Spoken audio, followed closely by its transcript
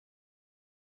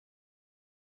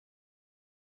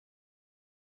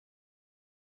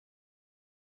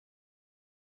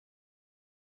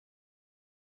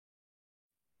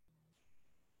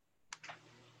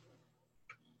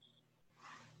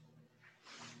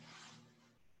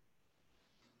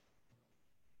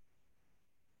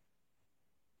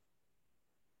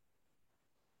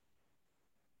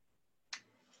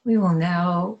We will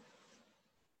now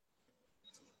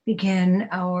begin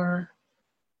our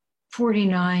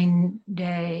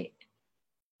 49-day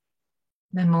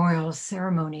memorial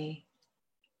ceremony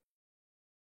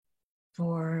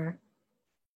for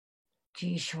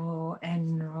Jisho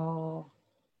Enro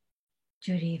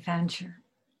Judy Fancher.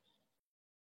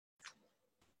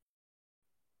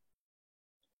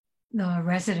 The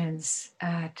residents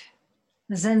at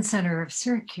the Zen Center of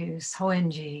Syracuse,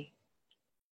 Hoenji,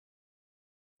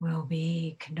 will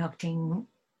be conducting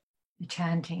the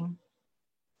chanting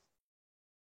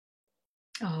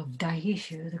of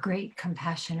Daihishu, the great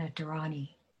compassionate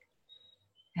Dharani.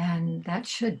 And that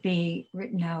should be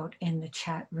written out in the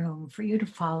chat room for you to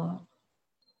follow.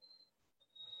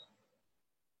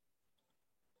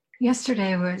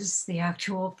 Yesterday was the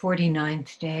actual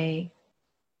 49th day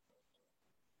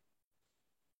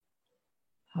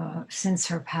since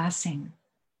her passing.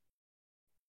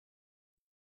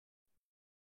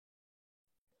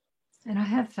 And I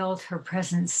have felt her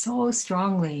presence so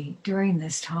strongly during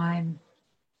this time.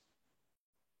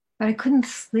 But I couldn't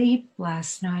sleep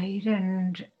last night,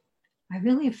 and I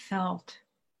really felt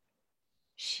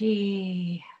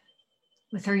she,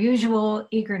 with her usual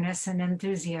eagerness and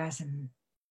enthusiasm,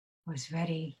 was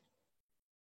ready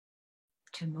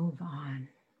to move on.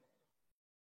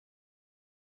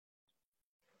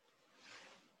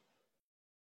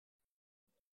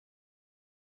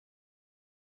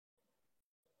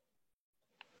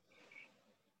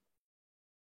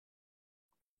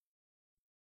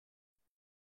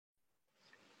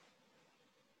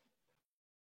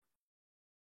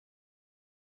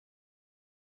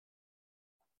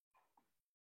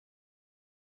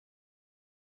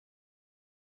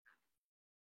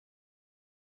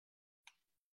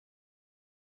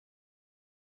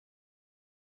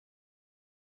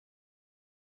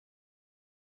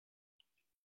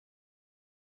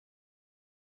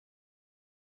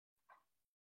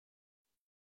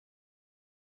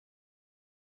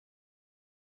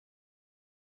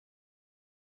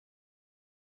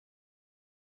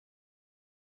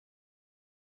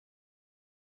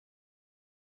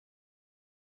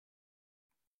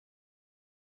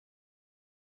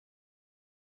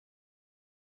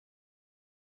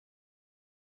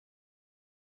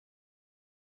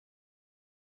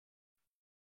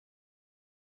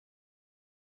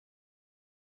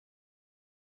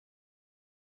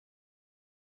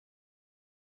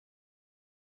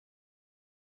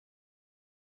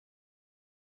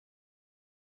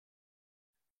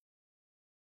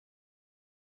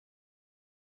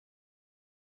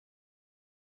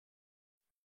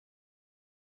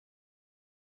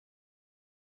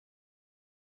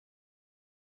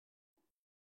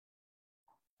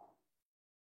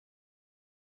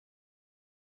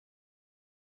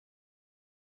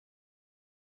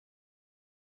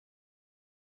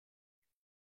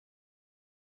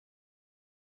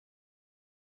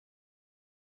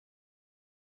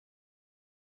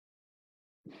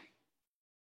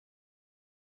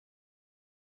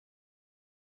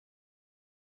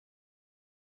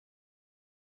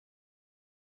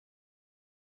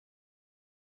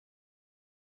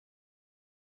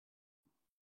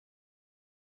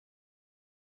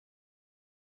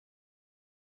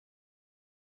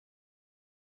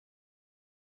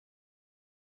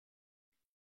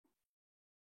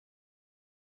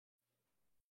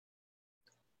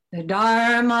 The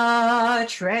Dharma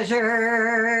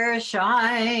treasure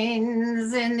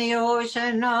shines in the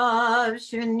ocean of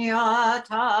Shunyata.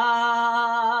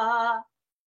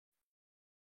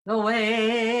 The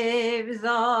waves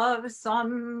of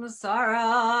samsara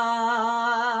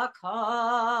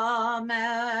come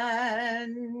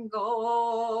and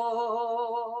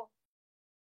go,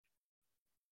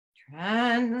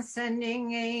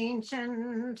 transcending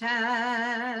ancient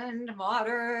and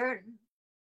modern.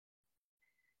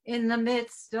 In the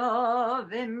midst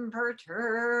of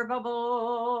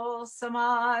imperturbable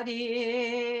samadhi,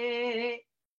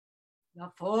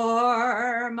 the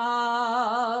form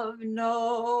of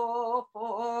no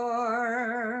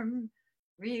form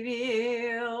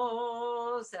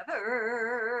reveals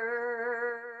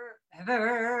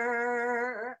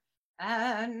ever,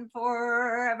 and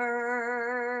forever.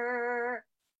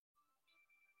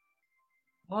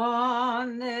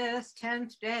 On this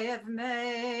 10th day of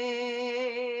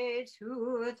May,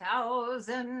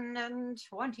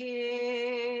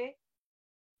 2020,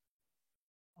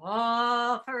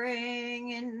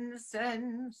 offering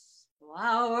incense,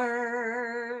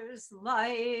 flowers,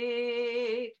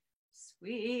 light,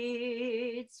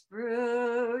 sweets,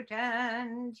 fruit,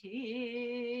 and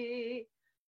tea,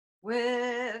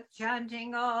 with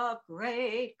chanting of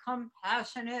great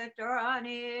compassionate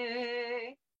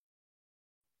Dharani.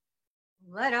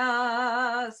 let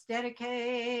us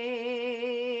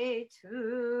dedicate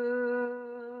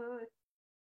to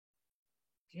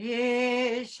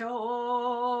Jisho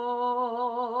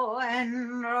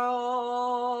Enro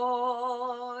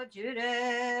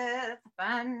Judith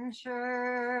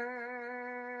Bancher.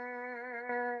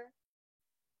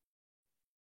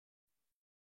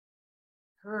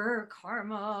 Her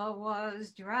karma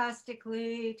was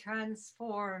drastically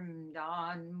transformed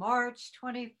on March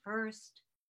 21st,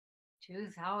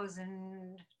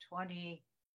 2020.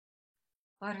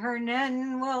 But her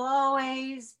Nen will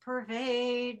always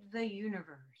pervade the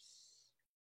universe.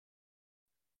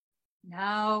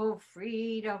 Now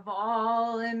freed of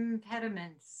all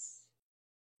impediments,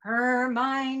 her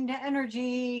mind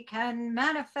energy can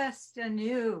manifest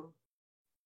anew,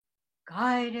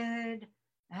 guided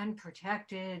and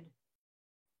protected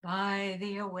by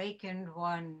the awakened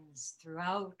ones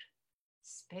throughout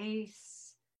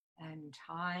space and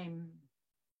time.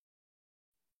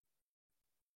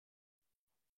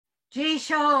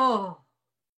 Jisho!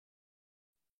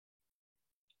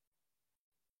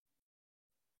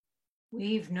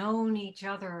 We've known each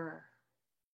other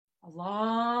a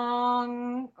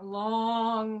long,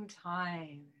 long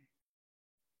time.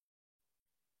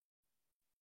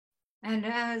 And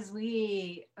as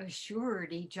we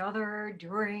assured each other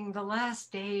during the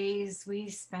last days we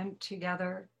spent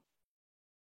together,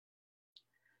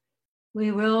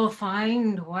 we will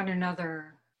find one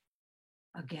another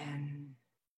again.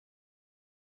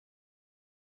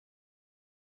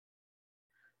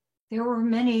 There were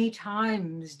many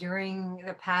times during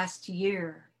the past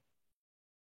year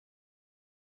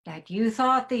that you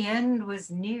thought the end was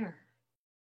near,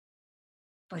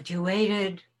 but you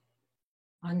waited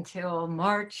until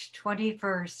March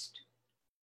 21st,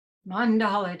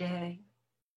 Mandala Day.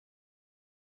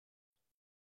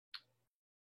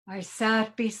 I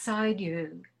sat beside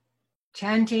you,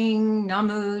 chanting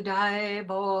Namu Dai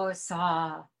Bo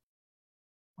Sa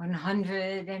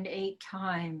 108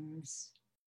 times.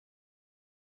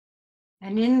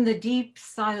 And in the deep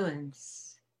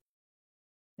silence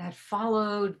that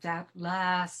followed that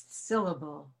last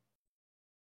syllable,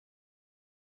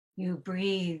 you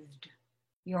breathed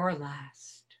your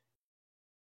last.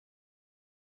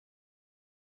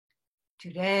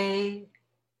 Today,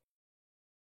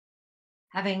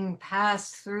 having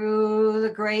passed through the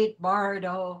great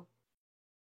Bardo,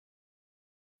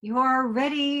 you are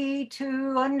ready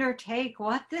to undertake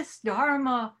what this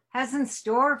Dharma has in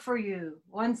store for you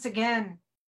once again.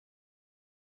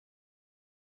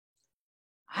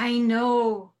 I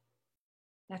know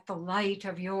that the light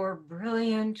of your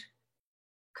brilliant,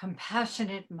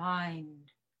 compassionate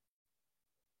mind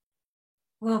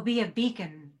will be a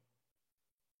beacon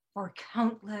for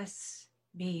countless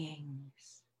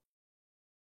beings.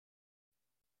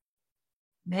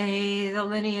 May the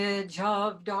lineage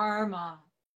of Dharma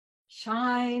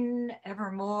shine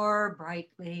ever more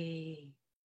brightly,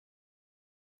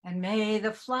 and may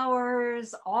the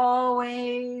flowers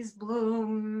always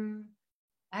bloom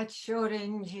at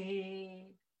Shorinji,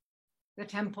 the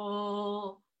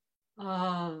temple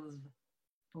of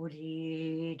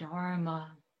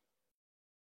Bodhidharma.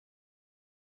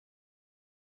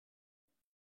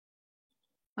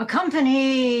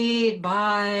 Accompanied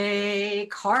by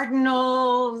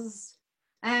cardinals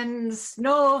and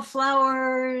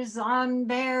snowflowers on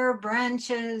bare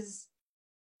branches,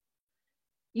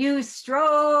 you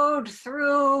strode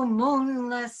through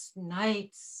moonless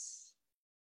nights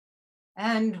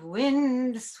and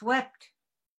wind-swept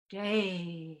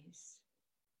days,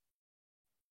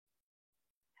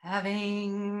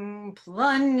 having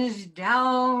plunged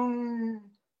down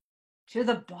to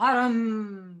the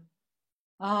bottom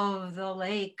of the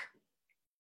lake.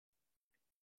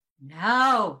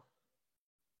 Now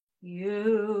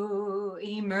you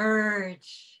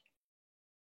emerge,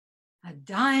 a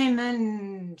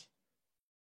diamond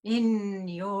in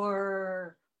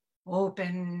your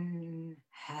open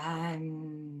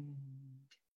hand.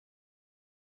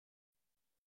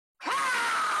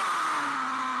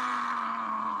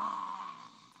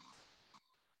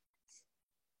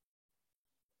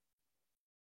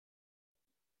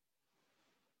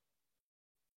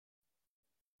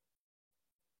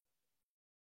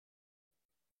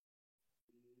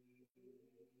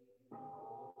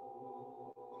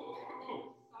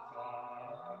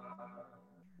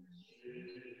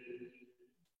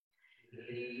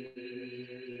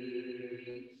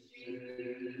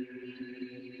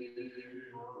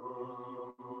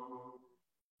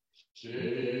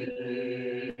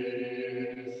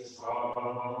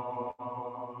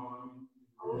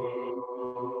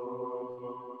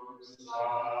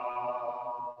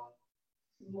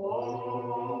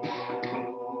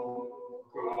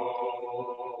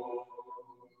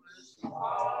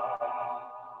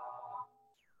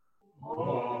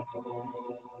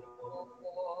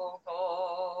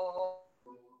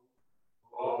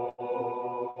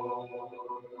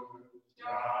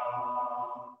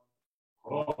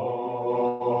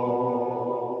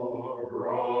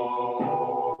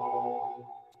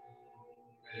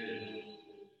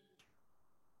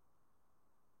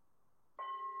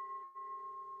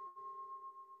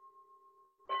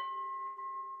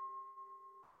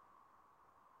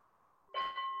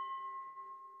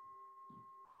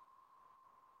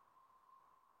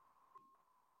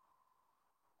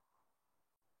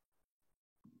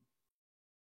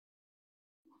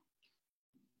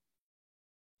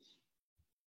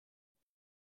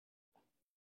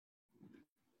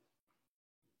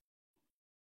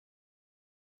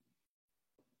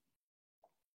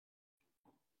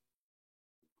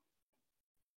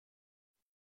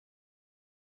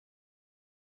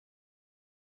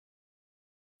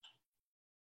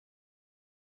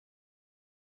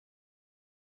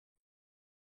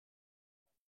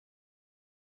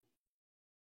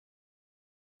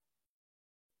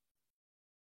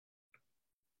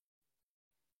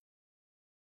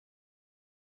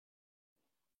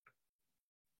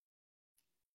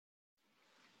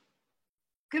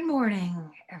 Good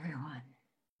morning, everyone.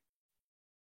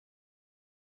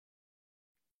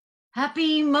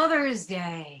 Happy Mother's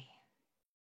Day.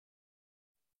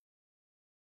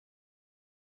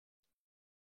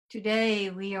 Today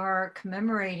we are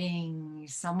commemorating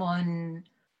someone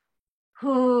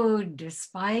who,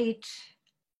 despite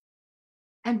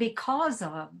and because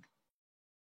of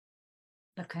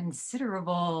the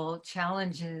considerable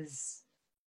challenges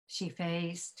she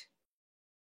faced,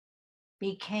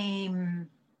 became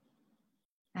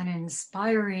an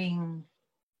inspiring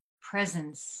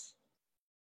presence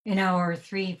in our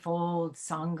threefold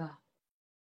Sangha.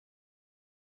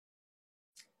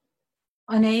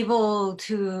 Unable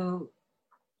to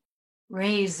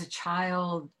raise a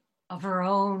child of her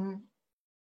own,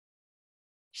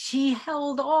 she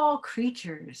held all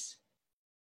creatures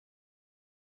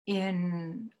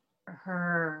in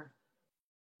her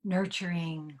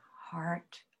nurturing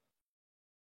heart.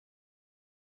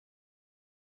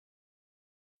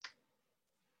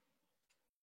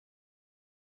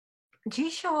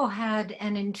 Jisho had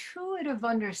an intuitive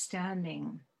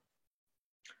understanding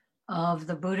of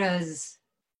the Buddha's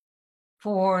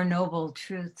Four Noble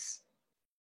Truths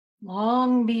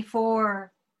long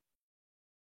before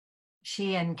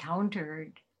she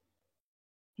encountered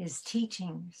his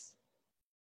teachings.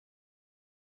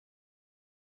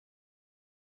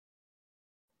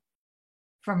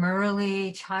 From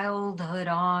early childhood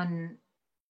on,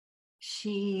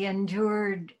 she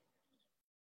endured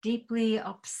deeply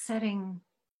upsetting,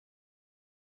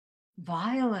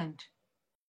 violent,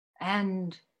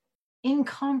 and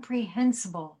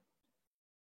incomprehensible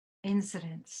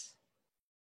incidents.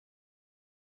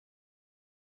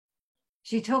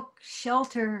 She took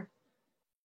shelter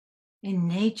in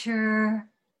nature,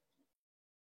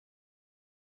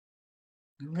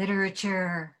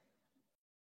 literature,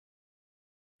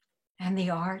 and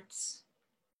the arts.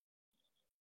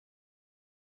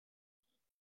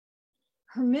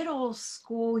 Her middle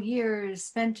school years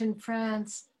spent in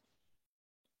France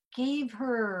gave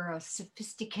her a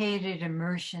sophisticated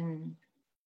immersion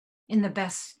in the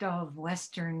best of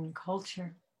Western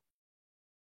culture.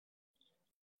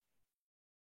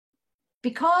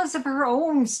 Because of her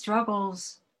own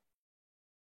struggles,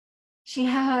 she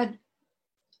had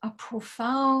a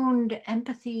profound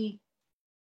empathy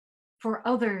for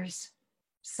others'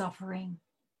 suffering,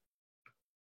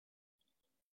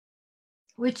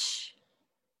 which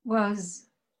was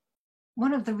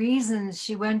one of the reasons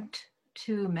she went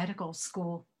to medical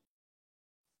school.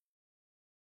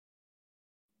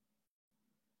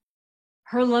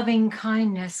 Her loving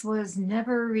kindness was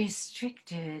never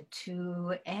restricted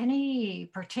to any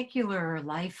particular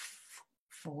life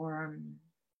form.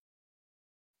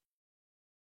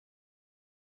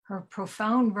 Her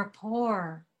profound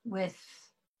rapport with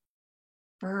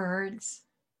birds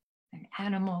and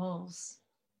animals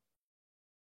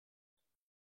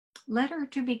led her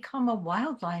to become a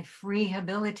wildlife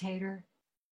rehabilitator.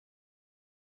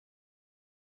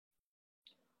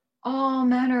 All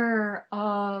manner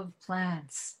of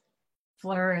plants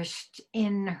flourished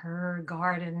in her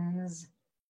gardens,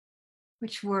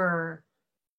 which were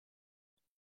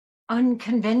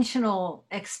unconventional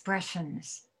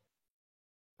expressions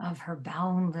of her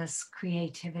boundless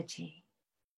creativity.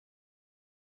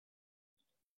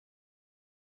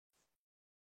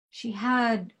 She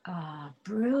had a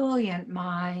brilliant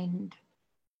mind,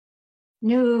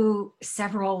 knew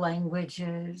several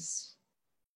languages,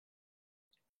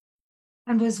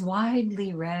 and was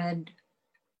widely read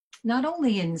not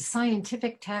only in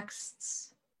scientific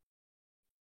texts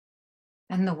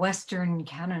and the Western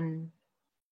canon,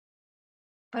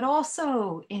 but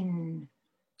also in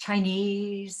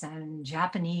Chinese and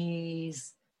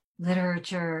Japanese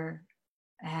literature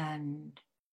and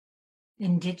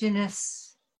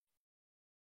indigenous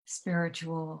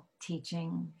spiritual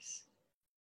teachings.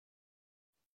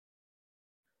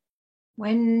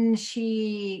 When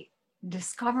she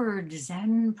discovered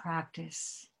Zen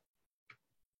practice,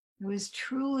 it was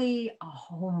truly a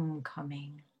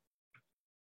homecoming.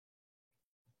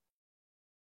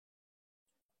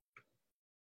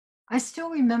 I still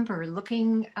remember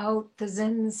looking out the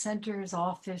Zen Center's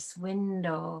office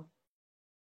window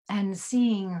and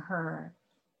seeing her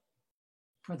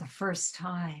for the first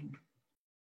time.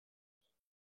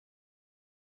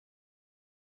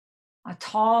 A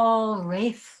tall,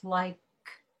 wraith-like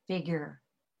figure,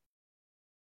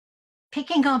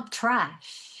 picking up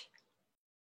trash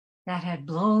that had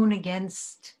blown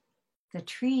against the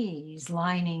trees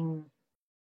lining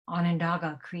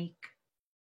Onondaga Creek.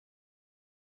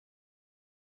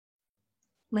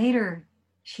 Later,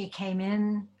 she came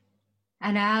in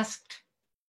and asked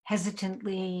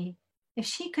hesitantly if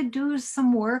she could do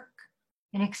some work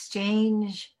in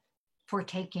exchange for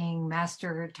taking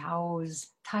Master Tao's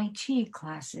Tai Chi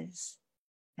classes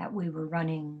that we were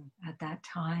running at that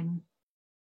time.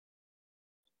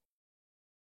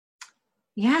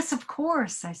 Yes, of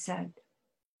course, I said.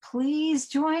 Please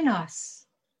join us.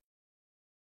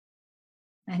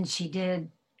 And she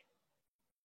did.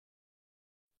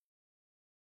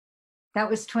 That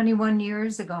was 21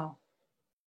 years ago.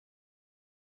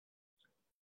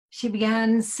 She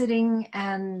began sitting,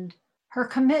 and her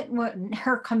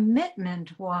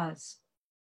commitment was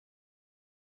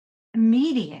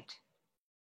immediate,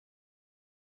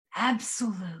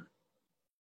 absolute.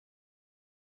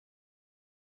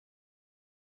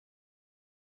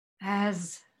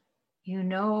 As you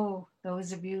know,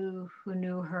 those of you who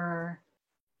knew her,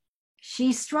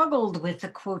 she struggled with the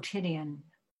quotidian,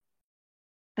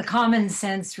 the common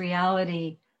sense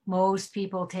reality most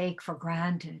people take for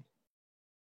granted.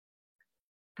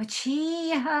 But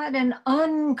she had an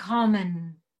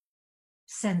uncommon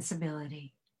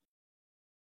sensibility.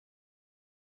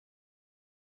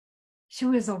 She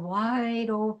was a wide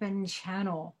open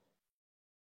channel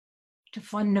to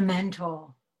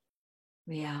fundamental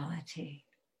reality.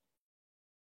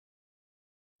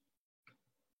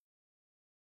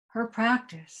 Her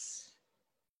practice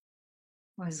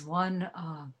was one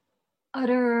of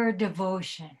utter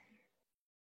devotion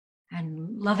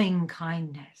and loving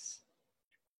kindness.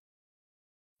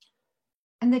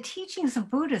 And the teachings of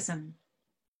Buddhism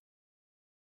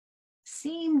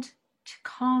seemed to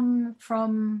come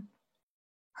from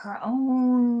her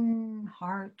own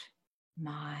heart,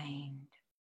 mind.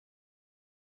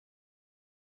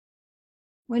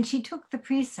 When she took the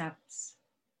precepts,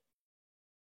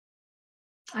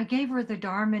 I gave her the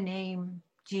Dharma name,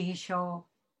 Jisho,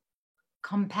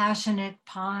 compassionate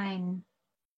pine,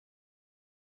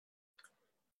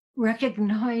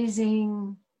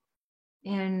 recognizing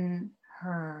in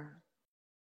her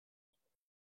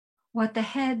what the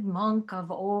head monk of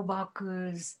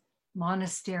Obaku's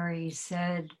monastery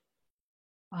said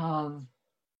of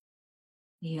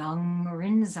the young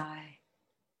Rinzai.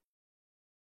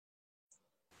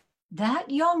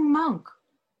 That young monk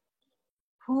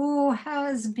who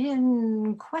has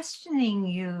been questioning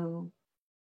you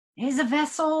is a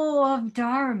vessel of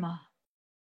Dharma.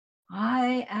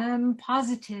 I am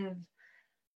positive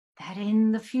that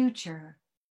in the future,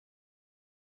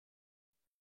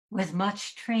 with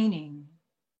much training,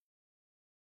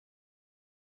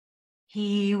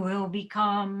 he will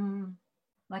become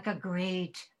like a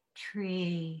great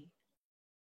tree,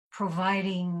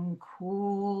 providing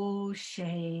cool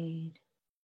shade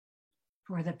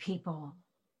for the people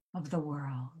of the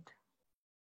world.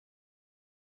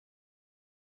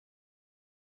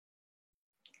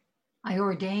 I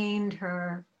ordained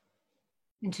her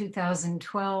in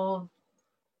 2012,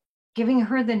 giving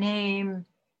her the name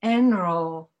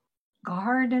Enro,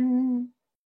 Garden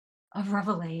of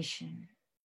Revelation.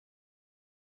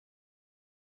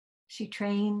 She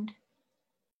trained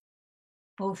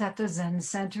both at the Zen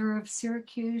Center of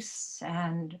Syracuse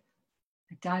and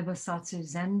at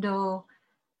Daibosatsu Zendo,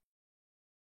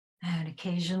 and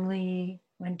occasionally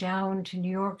went down to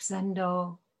New York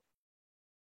Zendo.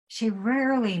 She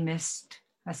rarely missed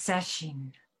a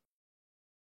session,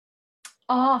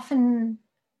 often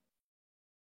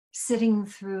sitting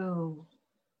through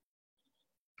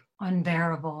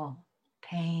unbearable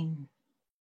pain.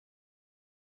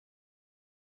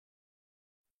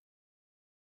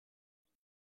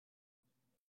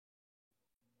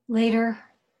 Later,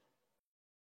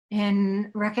 in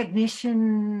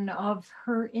recognition of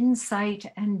her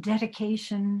insight and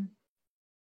dedication,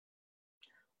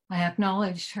 I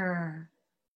acknowledged her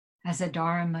as a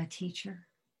Dharma teacher.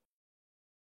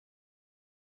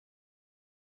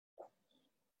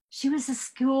 She was a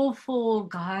skillful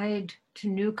guide to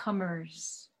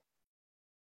newcomers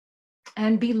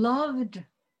and beloved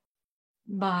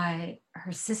by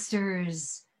her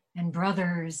sisters and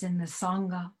brothers in the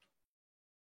Sangha,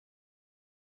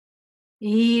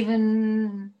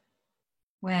 even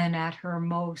when at her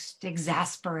most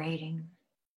exasperating.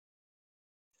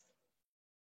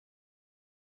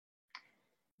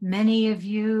 Many of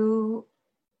you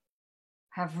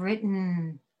have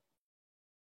written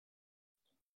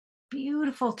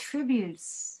beautiful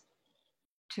tributes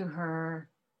to her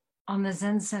on the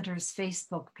Zen Center's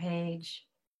Facebook page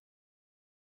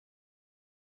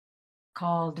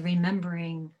called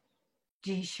Remembering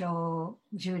Jisho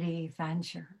Judy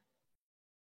Fancher.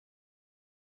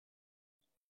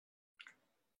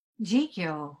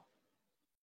 Jikyo,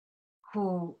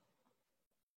 who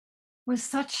was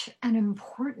such an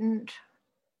important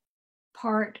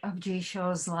part of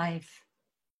Jisho's life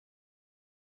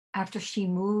after she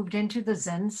moved into the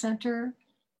Zen Center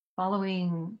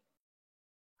following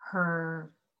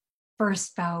her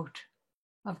first bout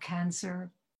of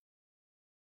cancer,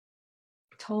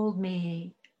 told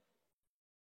me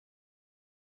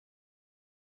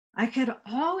I could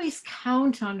always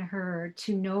count on her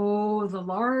to know the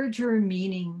larger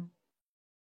meaning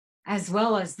as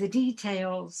well as the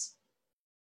details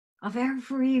of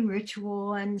every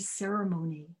ritual and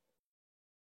ceremony.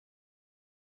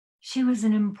 She was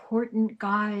an important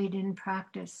guide in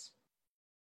practice,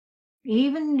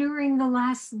 even during the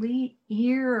last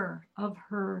year of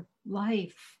her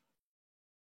life,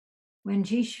 when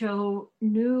Jisho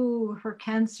knew her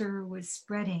cancer was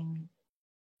spreading.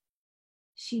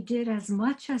 She did as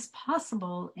much as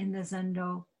possible in the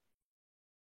Zendo.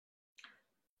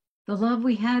 The love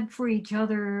we had for each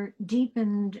other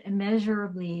deepened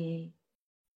immeasurably,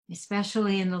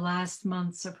 especially in the last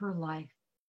months of her life.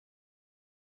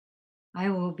 I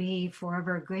will be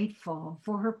forever grateful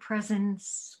for her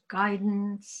presence,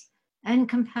 guidance, and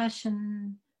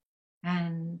compassion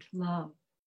and love.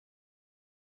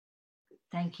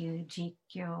 Thank you,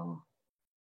 Jikyo.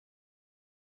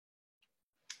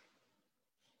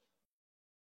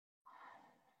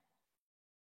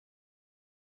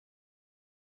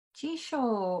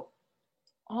 Jisho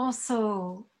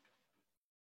also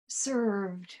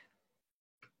served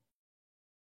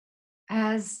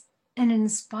as an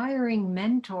inspiring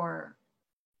mentor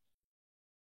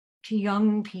to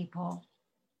young people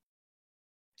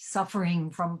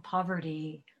suffering from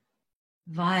poverty,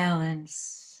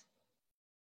 violence,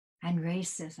 and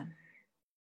racism.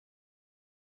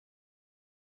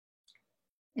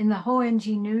 In the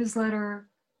Hoenji newsletter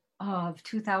of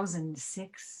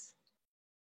 2006,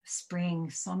 spring,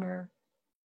 summer,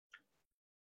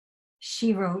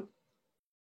 she wrote,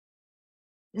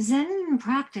 Zen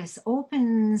practice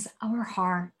opens our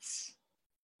hearts.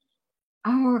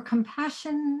 Our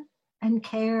compassion and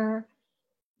care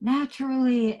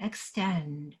naturally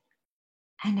extend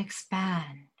and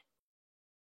expand.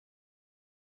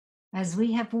 As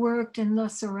we have worked in the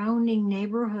surrounding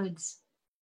neighborhoods,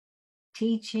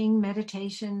 teaching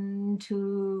meditation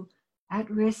to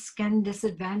at-risk and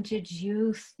disadvantaged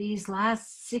youth these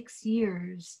last 6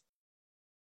 years,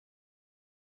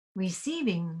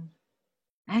 receiving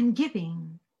and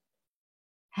giving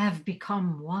have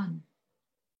become one.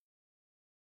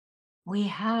 We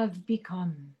have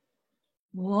become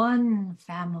one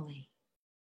family.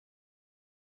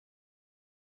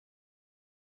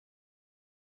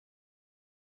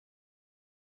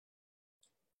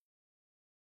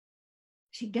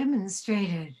 She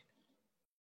demonstrated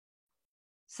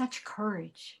such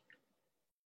courage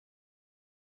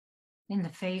in the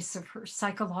face of her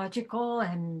psychological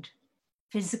and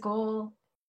physical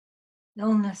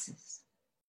illnesses.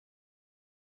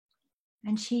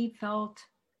 And she felt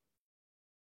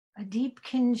a deep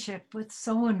kinship with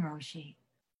Soen Roshi,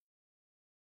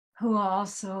 who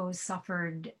also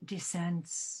suffered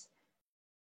descents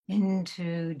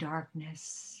into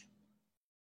darkness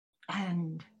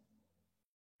and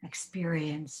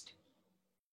experienced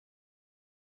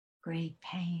great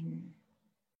pain.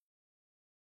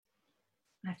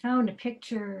 I found a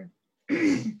picture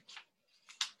of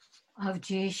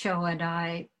Jisho and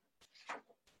I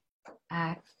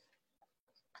at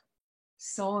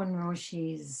Soen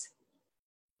Roshi's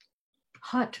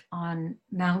hut on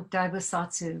Mount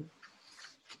Daibusatsu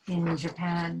in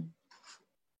Japan.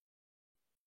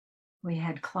 We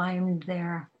had climbed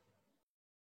there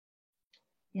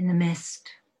in the mist,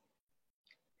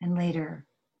 and later,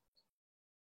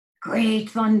 great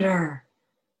thunder,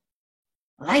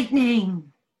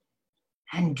 lightning,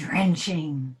 and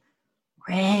drenching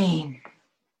rain.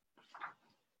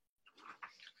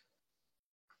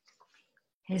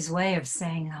 His way of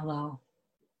saying hello.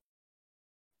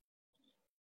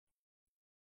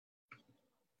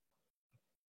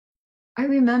 I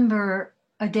remember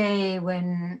a day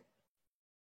when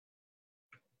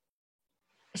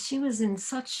she was in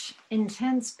such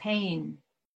intense pain.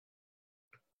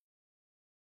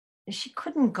 She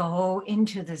couldn't go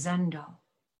into the zendo.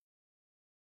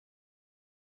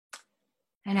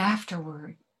 And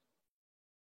afterward,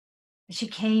 she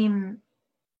came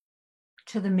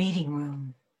to the meeting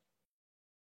room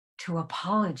to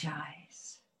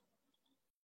apologize.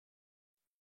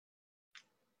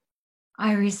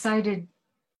 I recited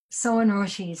Soen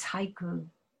Roshi's haiku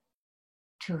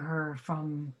to her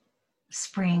from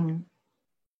spring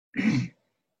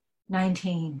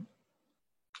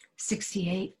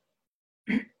 1968.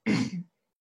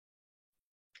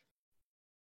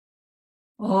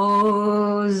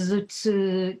 おず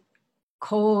つ、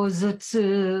こず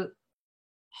つ、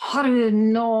春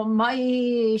の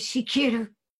舞いしき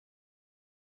る。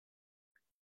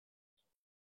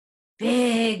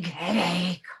Big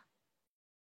headache.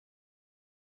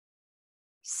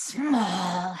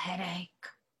 Small headache.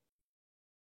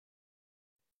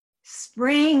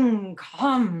 Spring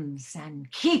comes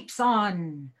and keeps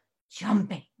on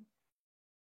jumping.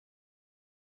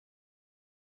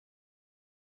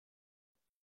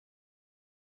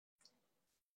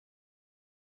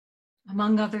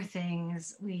 Among other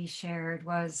things we shared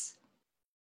was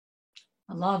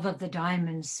a love of the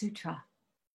Diamond Sutra.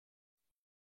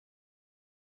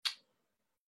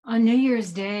 On New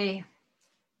Year's Day,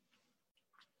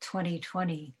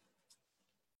 2020,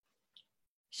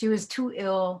 she was too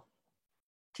ill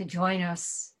to join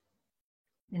us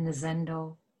in the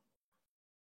Zendo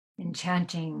in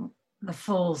chanting the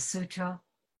full sutra,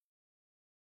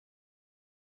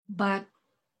 but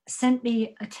sent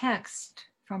me a text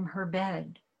from her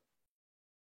bed,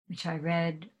 which I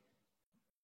read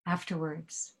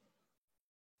afterwards.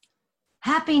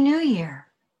 Happy New Year.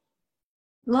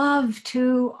 Love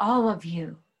to all of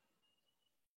you.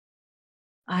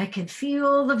 I could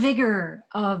feel the vigor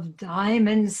of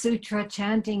Diamond Sutra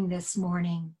chanting this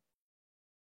morning.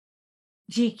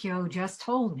 Jikyo just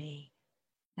told me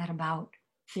that about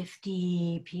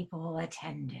 50 people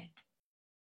attended.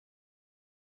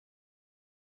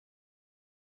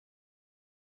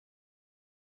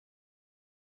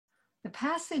 The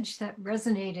passage that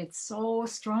resonated so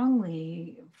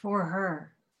strongly for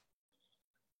her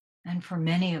and for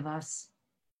many of us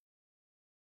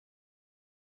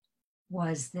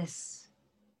was this.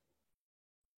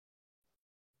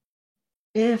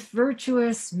 If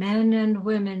virtuous men and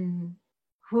women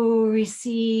who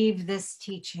receive this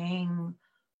teaching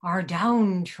are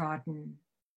downtrodden,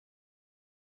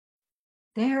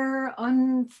 their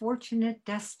unfortunate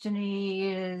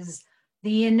destiny is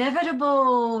the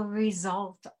inevitable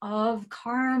result of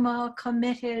karma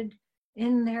committed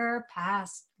in their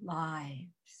past lives.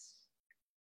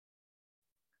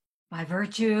 By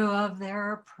virtue of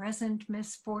their present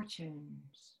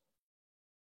misfortunes,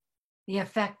 the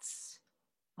effects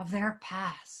of their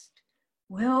past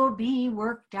will be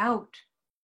worked out,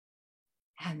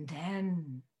 and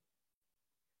then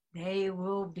they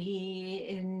will be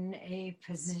in a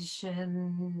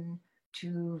position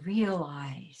to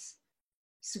realize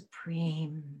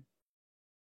supreme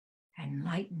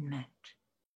enlightenment.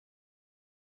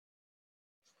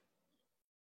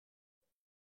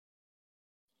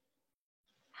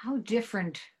 How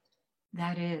different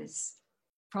that is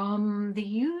from the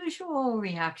usual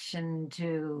reaction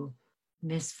to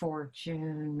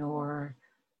misfortune or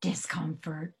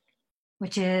discomfort,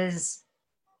 which is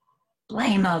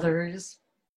blame others,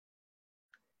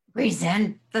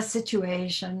 resent the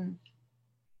situation,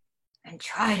 and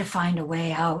try to find a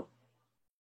way out.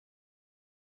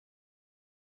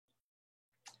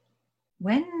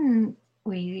 When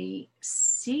we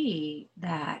see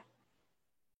that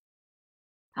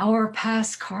our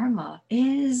past karma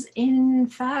is in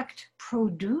fact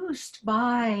produced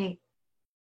by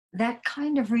that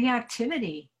kind of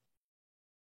reactivity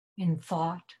in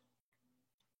thought,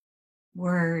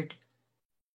 word,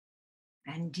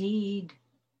 and deed,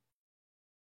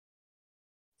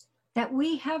 that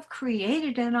we have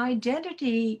created an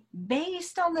identity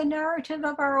based on the narrative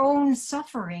of our own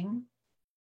suffering,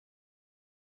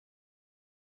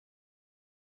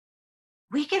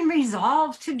 we can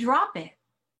resolve to drop it.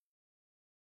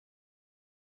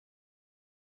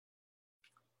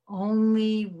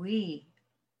 Only we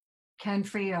can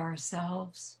free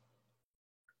ourselves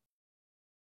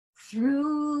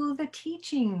through the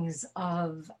teachings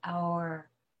of our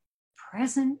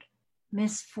present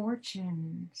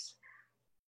misfortunes.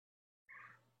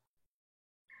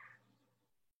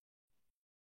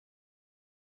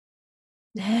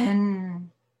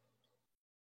 Then,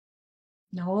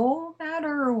 no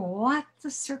matter what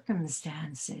the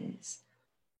circumstances,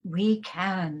 we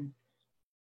can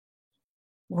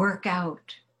work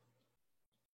out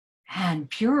and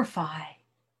purify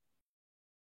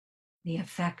the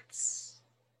effects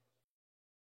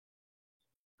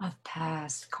of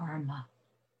past karma.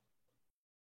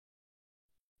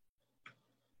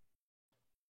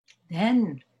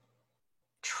 Then,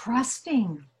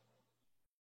 trusting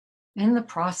in the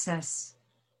process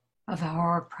of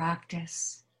our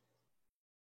practice,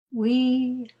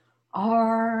 we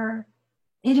are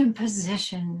in a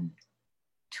position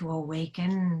to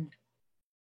awaken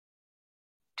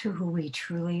to who we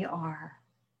truly are.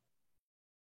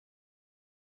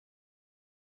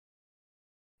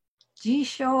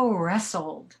 Jisho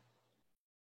wrestled,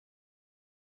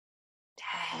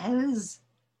 as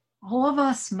all of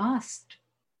us must,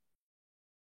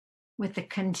 with the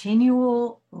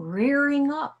continual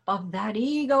rearing up of that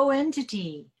ego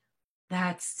entity,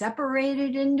 that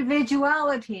separated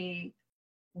individuality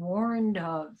warned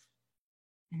of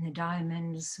in the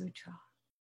Diamond Sutra.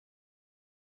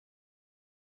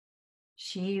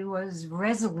 She was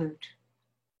resolute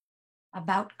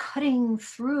about cutting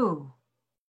through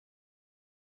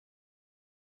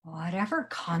whatever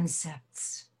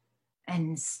concepts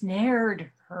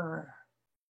ensnared her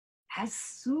as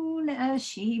soon as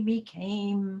she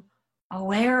became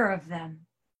aware of them.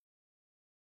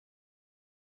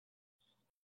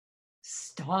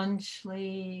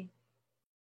 Staunchly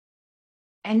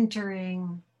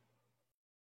entering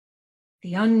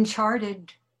the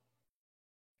uncharted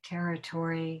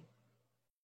territory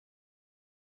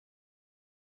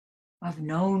of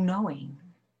no knowing,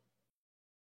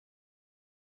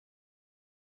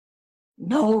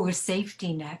 no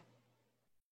safety net,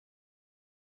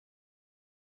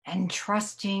 and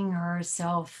trusting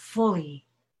herself fully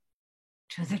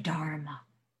to the Dharma.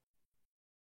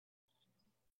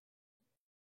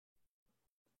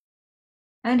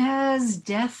 And as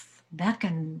death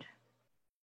beckoned,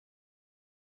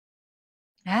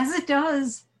 as it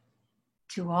does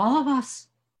to all of us,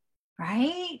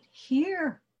 right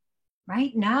here,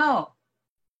 right now,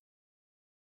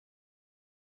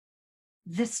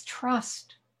 this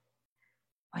trust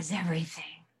was everything.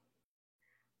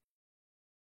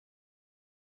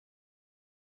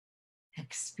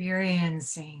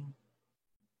 Experiencing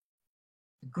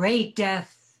the great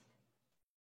death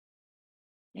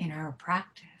in her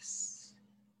practice,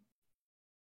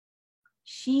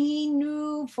 she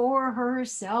knew for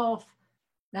herself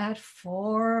that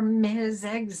form is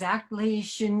exactly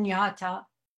shunyata,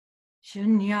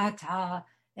 shunyata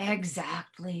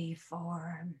exactly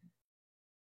form.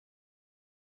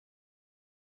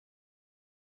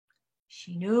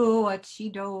 She knew what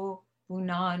Shido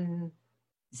Bunan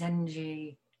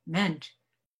Zenji meant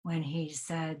when he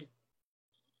said,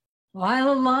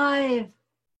 while alive,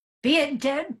 be it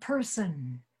dead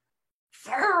person,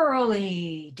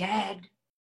 thoroughly dead,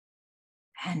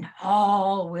 and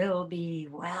all will be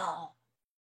well.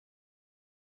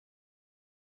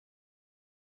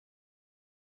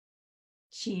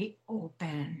 She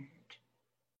opened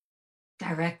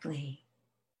directly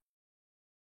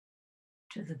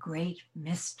to the great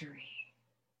mystery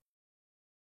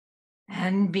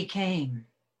and became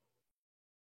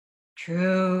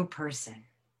true person,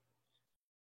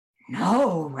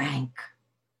 no rank.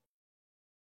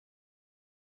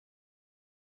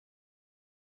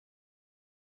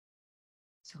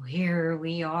 So here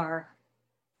we are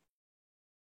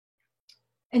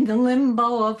in the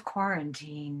limbo of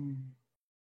quarantine,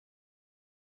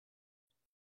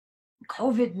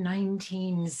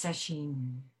 COVID-19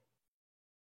 session,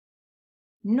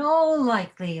 no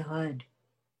likelihood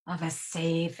of a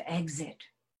safe exit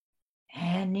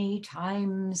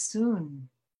anytime soon.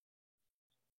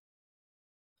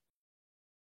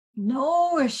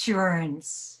 No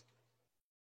assurance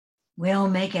we'll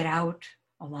make it out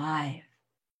alive.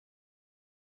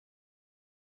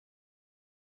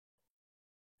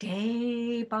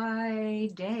 Day by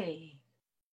day,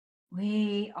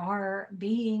 we are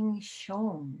being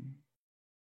shown,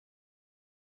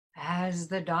 as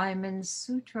the Diamond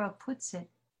Sutra puts it,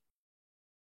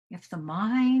 if the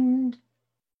mind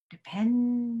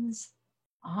depends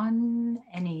on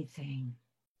anything,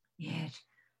 it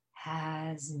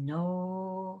has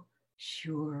no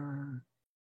sure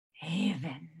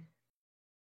haven.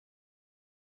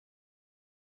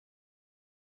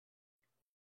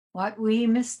 What we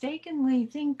mistakenly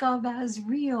think of as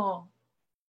real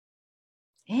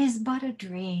is but a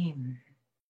dream.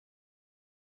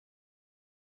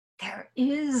 There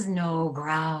is no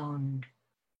ground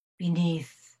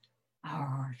beneath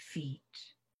our feet.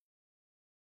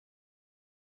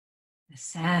 The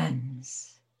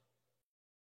sands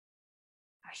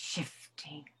are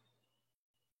shifting,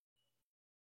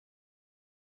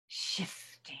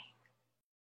 shifting.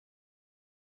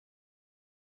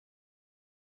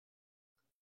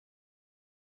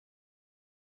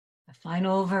 The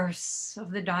final verse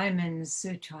of the Diamond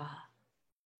Sutra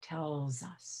tells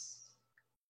us,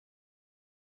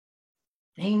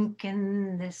 think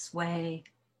in this way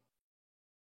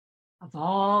of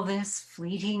all this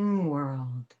fleeting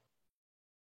world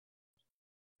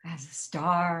as a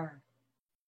star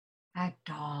at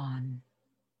dawn,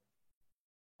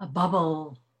 a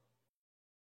bubble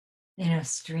in a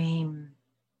stream,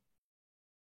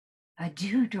 a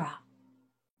dewdrop,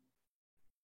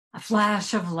 a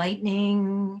flash of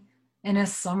lightning in a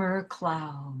summer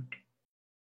cloud,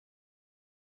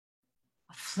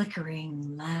 a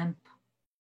flickering lamp,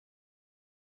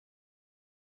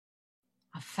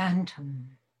 a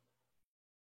phantom,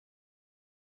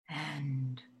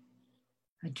 and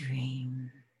a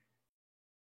dream.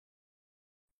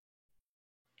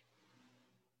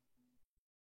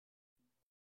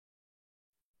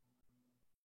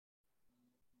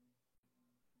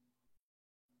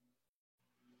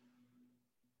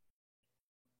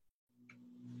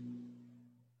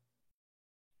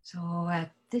 So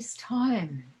at this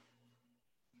time,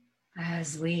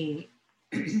 as we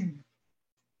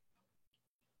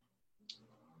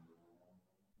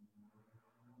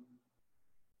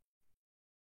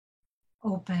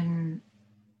open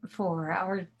for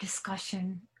our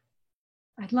discussion,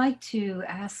 I'd like to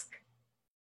ask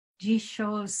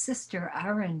Jisho's sister,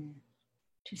 Erin,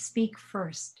 to speak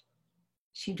first.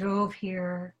 She drove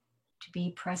here to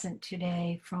be present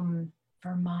today from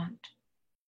Vermont.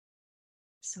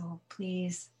 So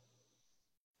please,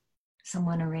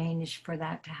 someone arrange for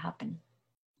that to happen.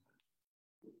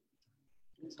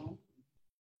 It's on.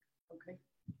 Okay.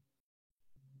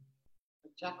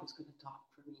 But Jack was going to talk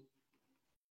for me.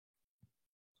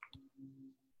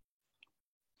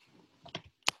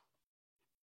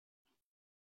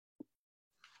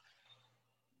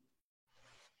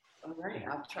 All right,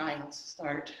 I'll try. I'll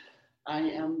start. I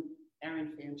am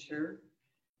Erin Fancher,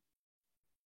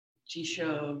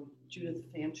 Jisho Judith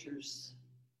Fancher's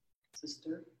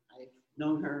sister. I've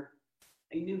known her.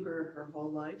 I knew her her whole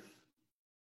life.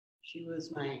 She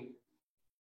was my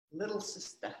little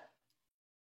sister,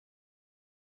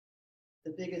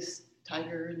 the biggest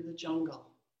tiger in the jungle.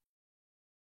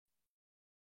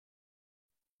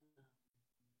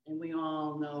 And we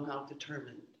all know how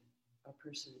determined a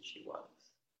person she was.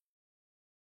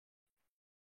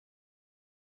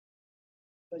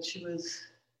 But she was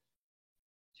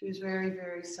very,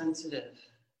 very sensitive.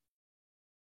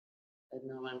 And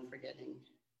now I'm forgetting.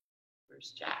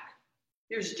 Where's Jack?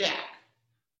 Here's Jack.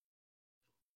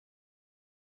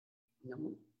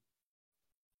 No.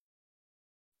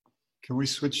 Can we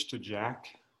switch to Jack?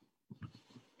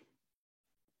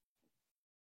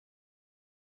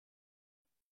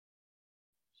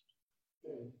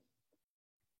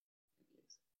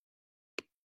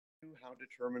 Knew how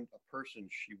determined a person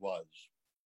she was.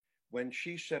 When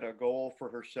she set a goal for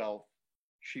herself,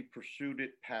 she pursued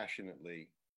it passionately.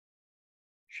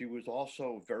 She was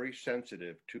also very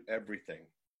sensitive to everything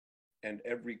and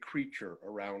every creature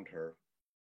around her.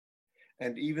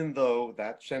 And even though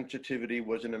that sensitivity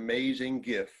was an amazing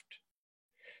gift,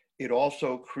 it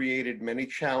also created many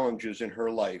challenges in her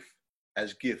life,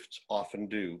 as gifts often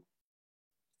do.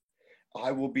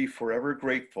 I will be forever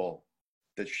grateful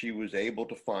that she was able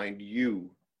to find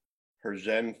you, her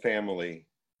Zen family,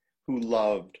 who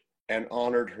loved and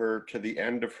honored her to the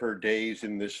end of her days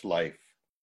in this life.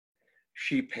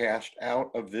 She passed out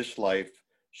of this life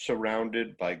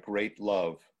surrounded by great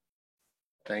love.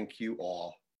 Thank you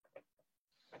all.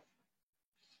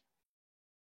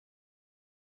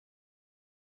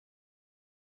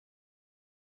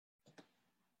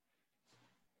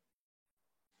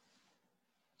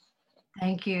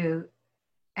 Thank you,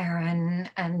 Erin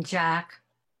and Jack.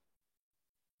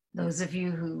 Those of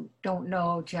you who don't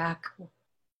know, Jack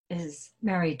is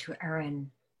married to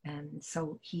Erin, and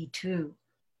so he too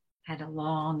had a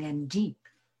long and deep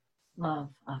love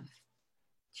of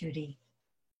Judy.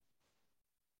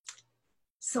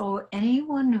 So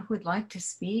anyone who would like to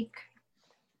speak,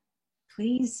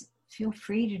 please feel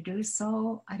free to do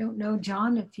so. I don't know,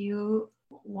 John, if you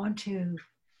want to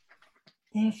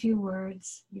say a few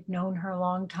words. You've known her a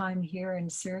long time here in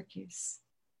Syracuse.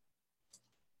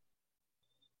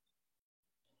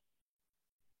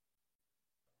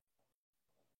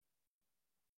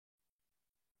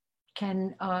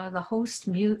 can the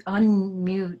host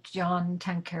unmute John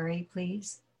Tankeri,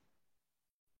 please?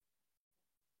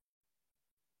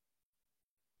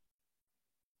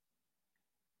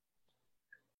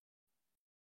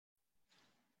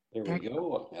 There we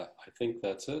go. Yeah, I think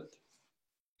that's it.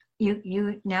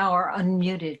 You now are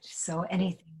unmuted, so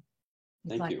anything.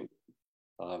 Thank you.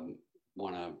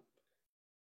 Want to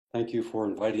thank you for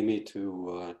inviting me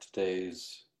to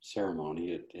today's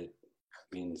ceremony. It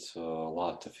means a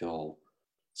lot to feel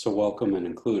so welcome and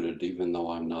included, even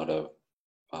though I'm not a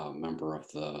member of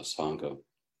the Sangha.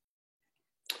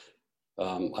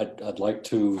 I'd like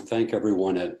to thank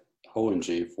everyone at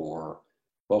Hoenji for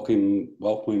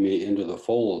welcoming me into the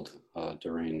fold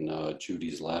during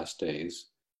Judy's last days.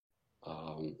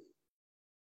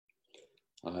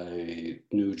 I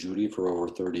knew Judy for over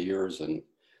 30 years and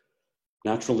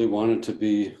naturally wanted to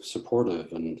be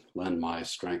supportive and lend my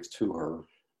strength to her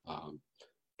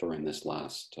during this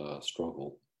last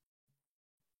struggle.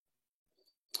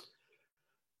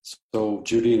 So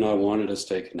Judy and I wanted to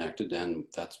stay connected, and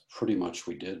that's pretty much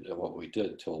what we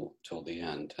did till the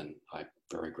end. And I'm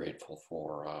very grateful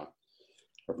for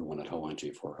everyone at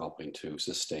Hoenji for helping to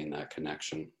sustain that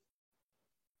connection.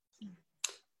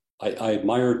 I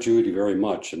admire Judy very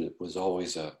much, and it was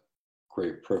always a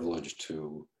great privilege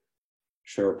to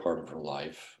share a part of her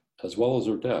life as well as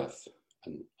her death.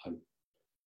 And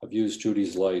I've used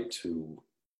Judy's light to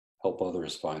help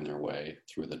others find their way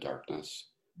through the darkness.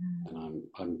 And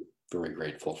I'm very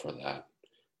grateful for that.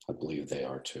 I believe they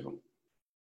are too.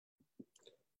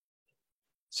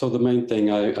 So the main thing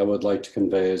I would like to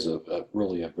convey is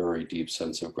really a very deep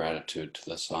sense of gratitude to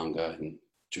the Sangha and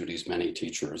Judy's many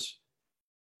teachers.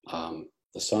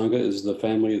 The Sangha is the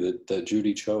family that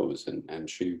Judy chose, and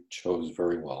she chose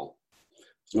very well.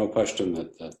 There's no question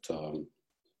that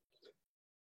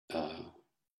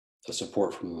the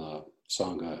support from the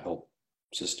Sangha helped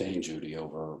sustain Judy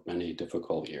over many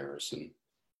difficult years, and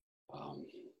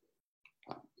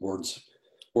words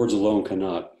alone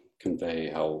cannot convey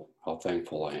how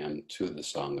thankful I am to the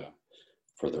Sangha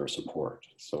for their support.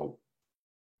 So,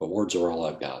 but words are all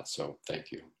I've got, so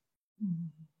thank you. Mm-hmm.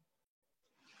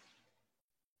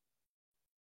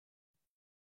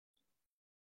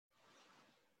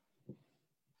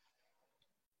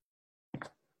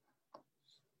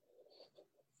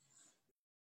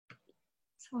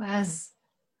 So as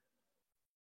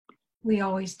we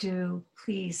always do,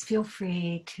 please feel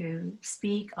free to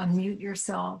speak, unmute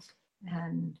yourself,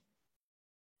 and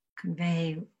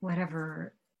convey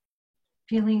whatever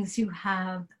feelings you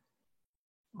have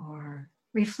or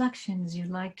reflections you'd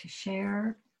like to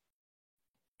share,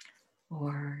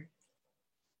 or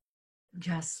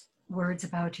just words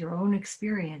about your own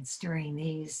experience during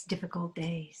these difficult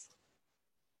days.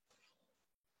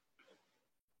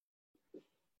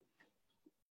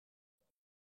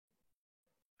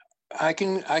 I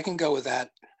can go with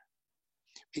that,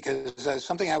 because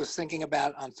something I was thinking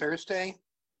about on Thursday,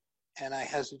 and I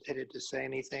hesitated to say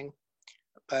anything,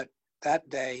 but that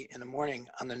day in the morning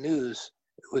on the news,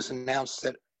 it was announced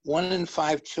that 1 in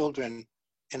 5 children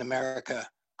in America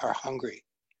are hungry,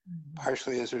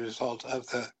 partially as a result of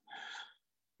the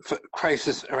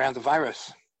crisis around the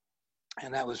virus.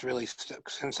 And that was really,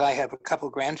 since I have a couple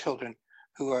grandchildren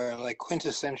who are like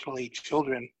quintessentially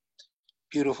children,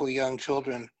 beautiful young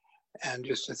children, and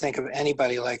just to think of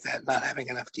anybody like that not having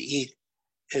enough to eat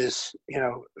is,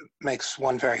 makes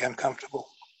one very uncomfortable.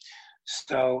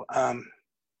 So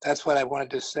that's what I wanted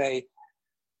to say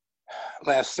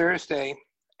last Thursday,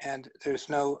 and there's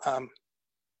no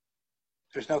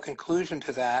conclusion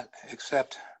to that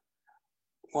except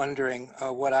wondering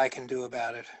what I can do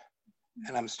about it.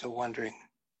 And I'm still wondering.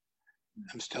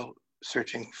 I'm still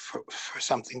searching for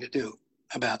something to do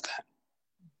about that.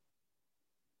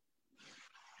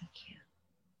 Thank you.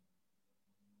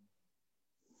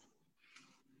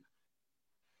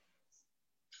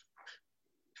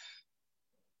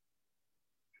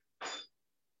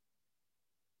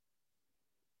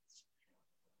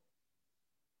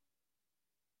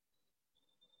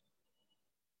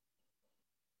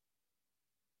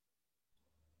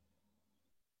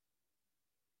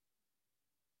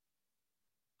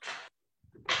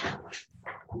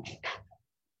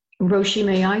 Roshi,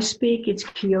 may I speak? It's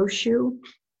Kyoshu.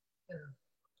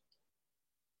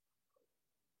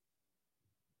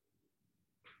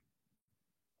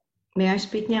 May I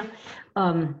speak now?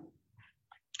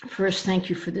 First, thank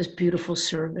you for this beautiful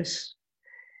service.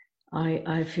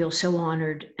 I feel so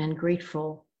honored and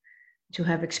grateful to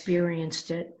have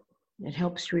experienced it. It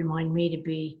helps to remind me to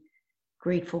be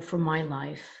grateful for my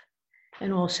life.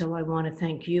 And also, I want to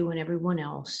thank you and everyone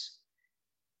else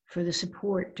for the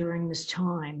support during this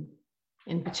time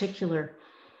In particular,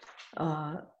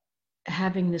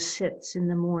 having the sits in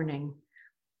the morning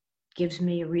gives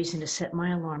me a reason to set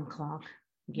my alarm clock,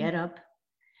 get up,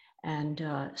 and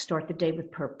start the day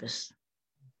with purpose.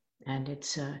 And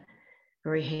it's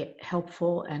very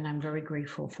helpful, and I'm very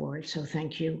grateful for it. So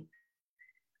thank you.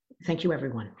 Thank you,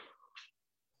 everyone.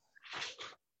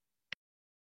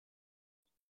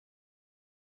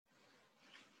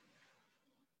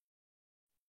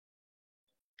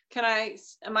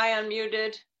 Am I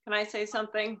unmuted? Can I say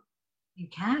something? You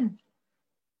can.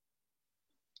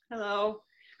 Hello.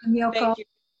 Miyoko. Thank you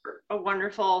for a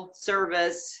wonderful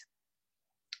service.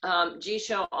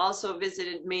 Jisho also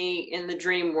visited me in the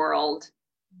dream world,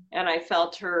 and I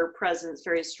felt her presence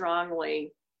very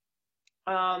strongly.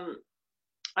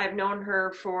 I've known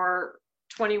her for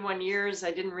 21 years.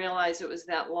 I didn't realize it was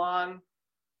that long.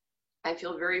 I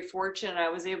feel very fortunate. I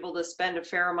was able to spend a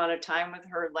fair amount of time with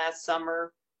her last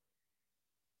summer.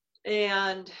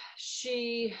 And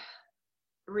she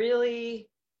really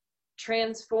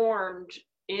transformed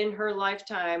in her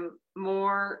lifetime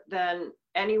more than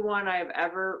anyone I've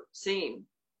ever seen.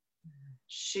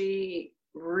 She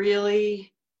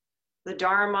really, the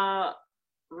Dharma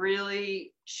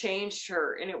really changed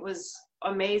her, and it was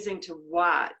amazing to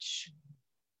watch.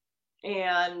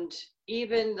 And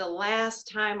even the last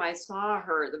time I saw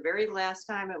her, the very last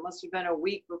time, it must have been a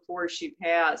week before she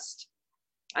passed,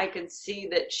 I could see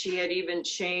that she had even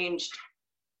changed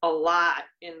a lot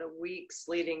in the weeks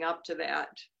leading up to that.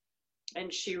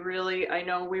 And she really, I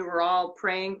know we were all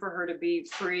praying for her to be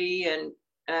free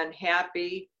and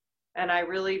happy. And I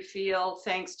really feel,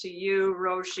 thanks to you,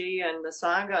 Roshi, and the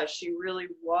Sangha, she really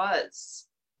was.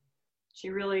 She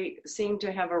really seemed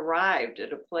to have arrived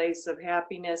at a place of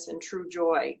happiness and true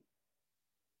joy.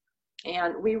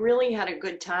 And we really had a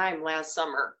good time last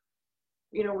summer.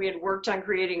 You know, we had worked on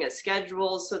creating a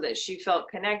schedule so that she felt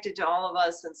connected to all of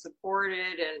us and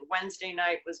supported. And Wednesday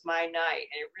night was my night.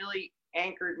 And it really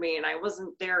anchored me. And I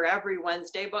wasn't there every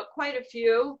Wednesday, but quite a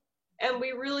few. And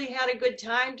we really had a good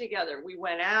time together. We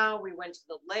went out, we went to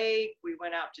the lake, we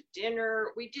went out to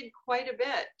dinner. We did quite a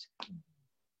bit.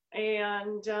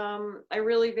 And I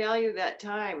really value that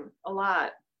time a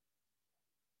lot.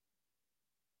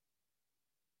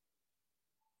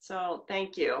 So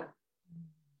thank you.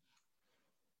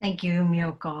 Thank you,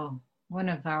 Miyoko, one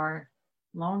of our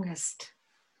longest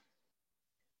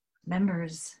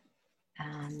members.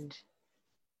 And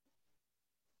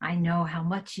I know how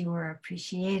much you were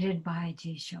appreciated by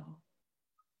Jisho.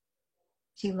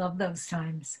 She loved those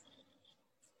times.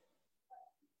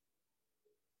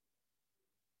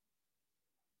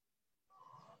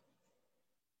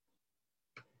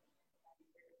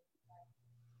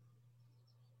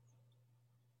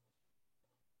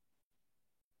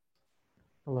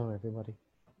 Hello, everybody.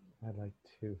 I'd like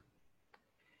to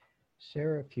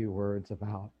share a few words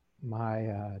about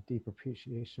my deep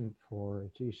appreciation for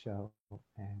Jisho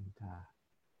and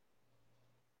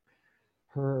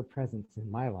her presence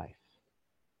in my life.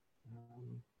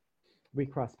 We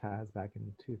crossed paths back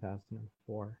in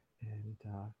 2004, and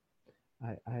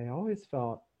I always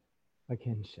felt a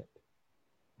kinship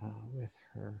with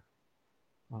her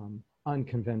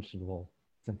unconventional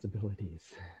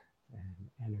sensibilities and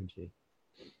energy.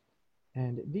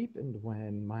 And it deepened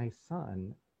when my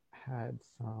son had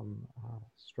some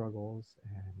struggles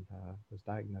and was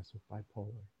diagnosed with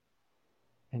bipolar.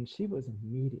 And she was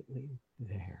immediately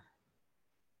there.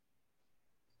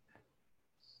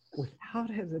 Without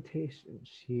hesitation,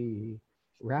 she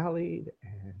rallied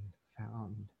and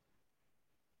found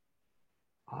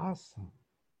awesome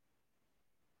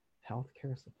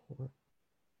healthcare support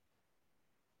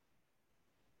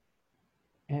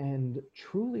and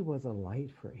truly was a light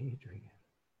for Adrian.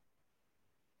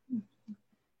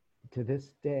 To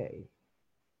this day,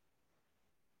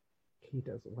 he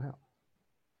does well.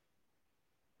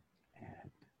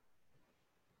 And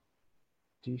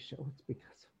Jisho, it's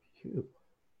because of you.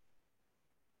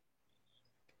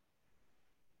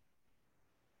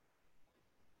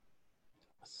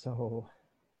 So,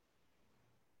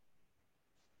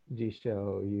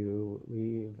 Jisho, you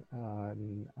leave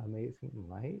an amazing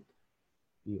light.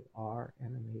 You are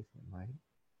an amazing light.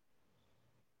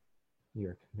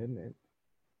 Your commitment,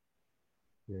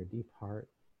 your deep heart,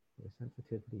 your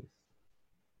sensitivities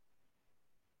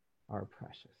are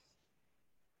precious.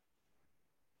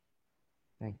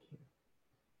 Thank you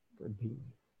for being.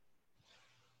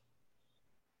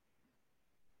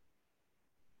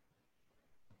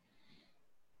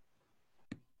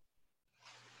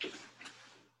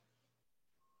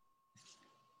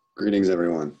 Greetings,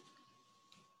 everyone.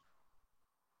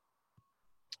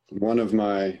 One of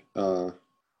my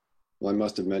Well, I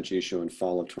must have met Jisho in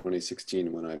fall of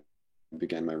 2016 when I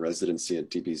began my residency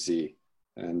at DBZ.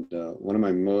 And one of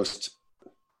my most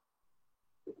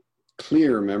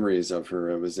clear memories of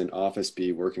her, I was in Office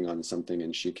B working on something,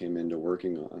 and she came in to work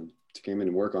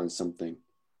on something.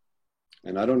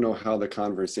 And I don't know how the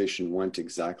conversation went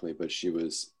exactly, but she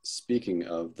was speaking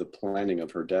of the planning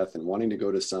of her death and wanting to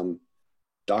go to some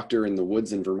doctor in the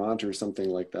woods in Vermont or something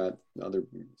like that.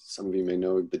 Some of you may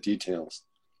know the details,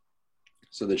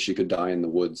 so that she could die in the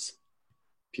woods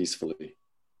peacefully.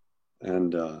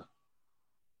 And,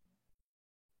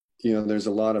 you know, there's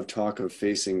a lot of talk of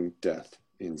facing death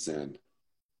in Zen.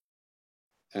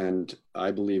 And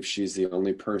I believe she's the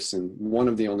only person, one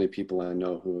of the only people I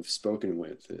know who have spoken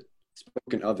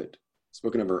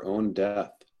of her own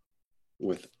death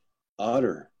with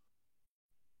utter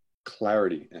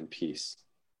clarity and peace.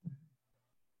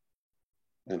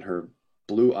 And her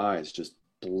blue eyes just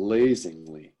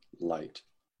blazingly light,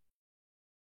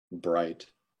 bright,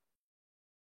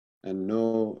 and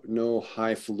no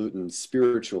highfalutin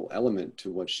spiritual element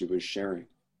to what she was sharing.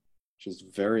 Just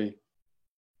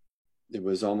it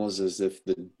was almost as if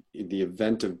the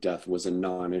event of death was a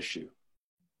non-issue.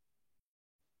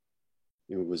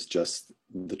 It was just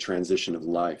the transition of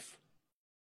life.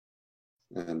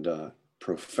 And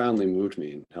profoundly moved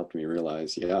me and helped me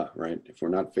realize, yeah, right, if we're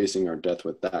not facing our death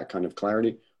with that kind of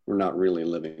clarity, we're not really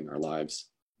living our lives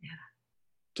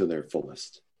to their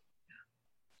fullest.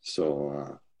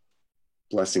 So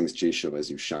blessings, Jisho,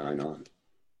 as you shine on.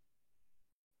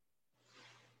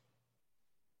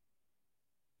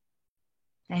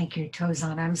 Thank you,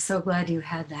 Tozan. I'm so glad you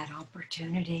had that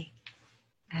opportunity.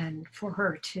 And for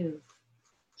her too,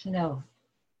 to know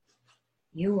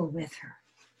you were with her.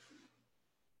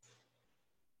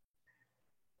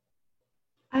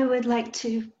 I would like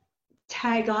to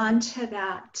tag on to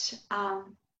that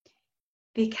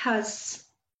because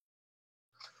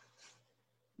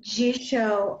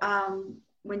Jisho,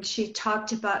 when she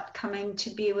talked about coming to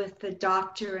be with the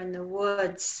doctor in the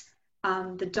woods,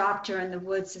 the doctor in the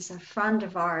woods is a friend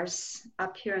of ours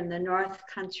up here in the North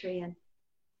Country,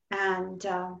 and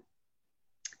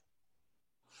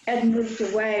Ed moved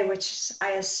away, which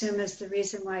I assume is the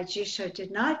reason why Jisho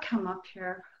did not come up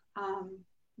here.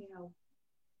 You know,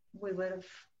 we would have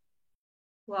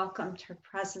welcomed her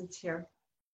presence here.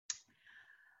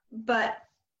 But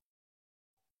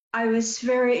I was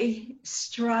very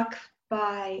struck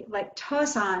by, like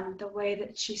Tozan, the way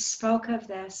that she spoke of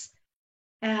this.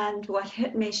 And what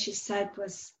hit me, she said,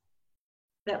 was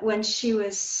that when she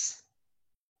was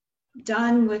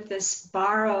done with this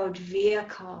borrowed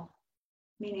vehicle,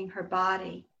 meaning her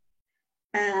body,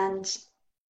 and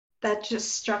that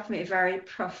just struck me very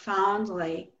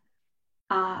profoundly.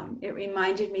 It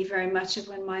reminded me very much of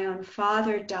when my own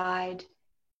father died,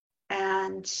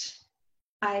 and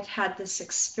I'd had this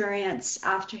experience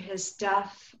after his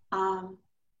death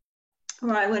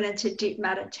where I went into deep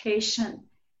meditation,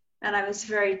 and I was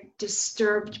very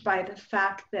disturbed by the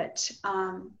fact that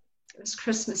it was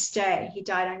Christmas Day. He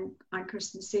died on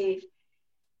Christmas Eve.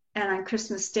 And on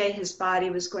Christmas Day, his body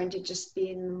was going to just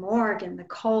be in the morgue in the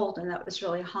cold, and that was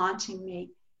really haunting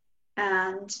me.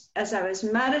 And as I was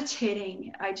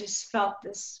meditating, I just felt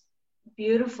this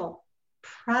beautiful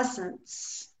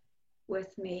presence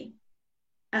with me.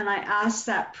 And I asked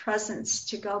that presence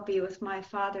to go be with my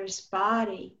father's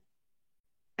body.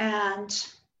 And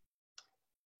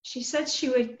she said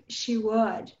she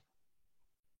would.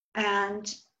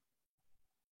 And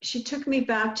she took me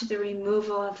back to the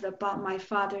removal of my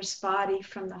father's body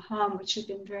from the home, which had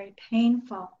been very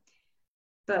painful.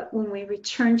 But when we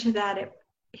returned to that,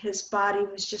 his body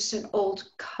was just an old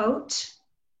coat,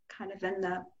 kind of in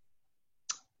the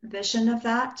vision of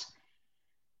that.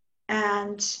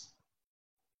 And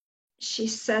she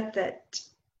said that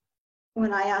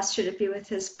when I asked her to be with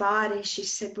his body, she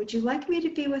said, "Would you like me to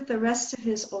be with the rest of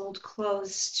his old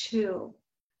clothes too?"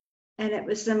 And it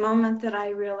was the moment that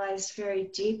I realized very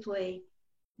deeply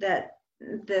that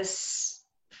this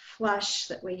flesh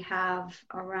that we have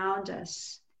around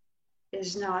us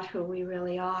is not who we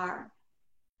really are.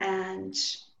 And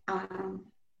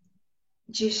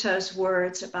Jisho's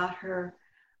words about her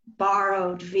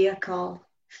borrowed vehicle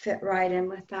fit right in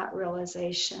with that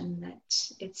realization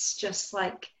that it's just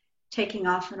like taking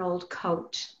off an old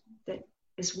coat that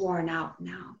is worn out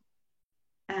now.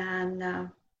 And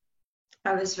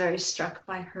I was very struck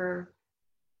by her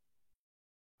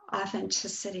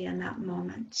authenticity in that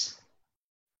moment.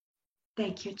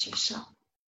 Thank you, Jisho.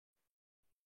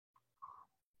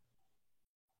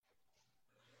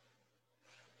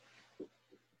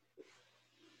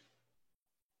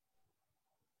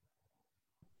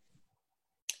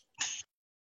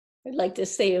 I'd like to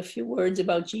say a few words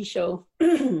about Jisho.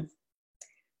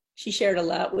 She shared a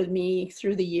lot with me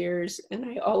through the years, and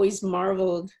I always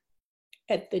marveled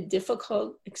at the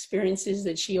difficult experiences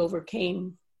that she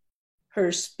overcame.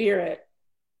 Her spirit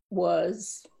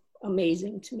was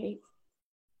amazing to me.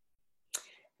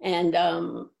 And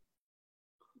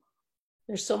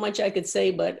there's so much I could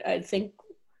say, but I think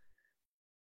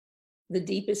the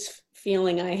deepest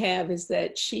feeling I have is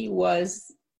that she was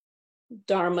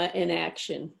Dharma in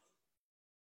action.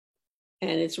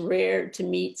 And it's rare to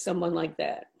meet someone like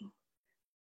that.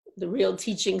 The real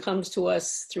teaching comes to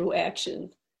us through action,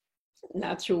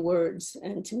 not through words.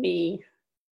 And to me,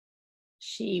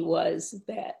 she was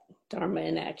that Dharma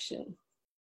in action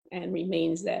and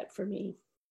remains that for me.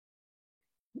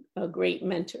 A great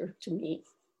mentor to me.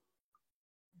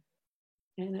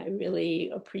 And I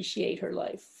really appreciate her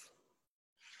life.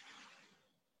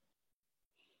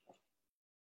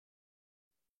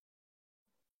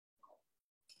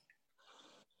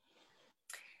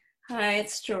 Hi,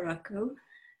 it's Joraku.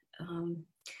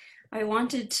 I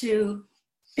wanted to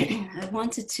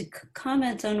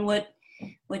comment on what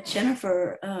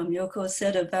Jennifer Yoko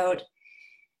said about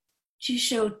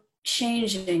Jisho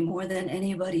changing more than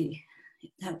anybody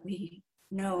that we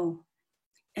know,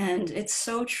 and it's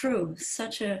so true.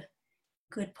 Such a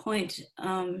good point.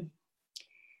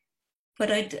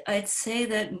 But I'd say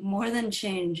that more than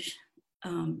change,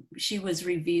 she was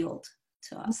revealed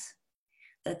to us.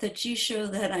 That the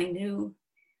Jisho that I knew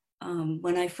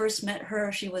when I first met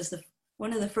her, she was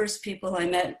one of the first people I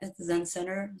met at the Zen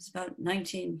Center. It was about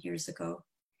 19 years ago.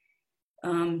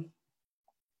 And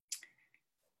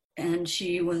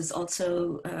she was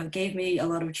also, gave me a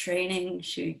lot of training.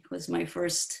 She was my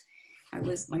first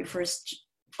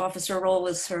officer role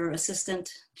was her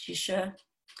assistant, Jisha.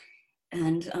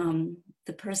 And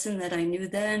the person that I knew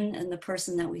then and the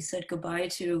person that we said goodbye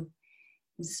to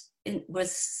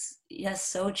was yes,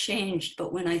 so changed.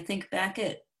 But when I think back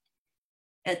at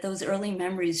those early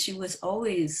memories, she was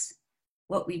always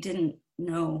what we didn't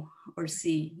know or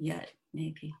see yet,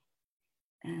 maybe.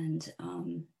 And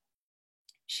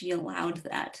she allowed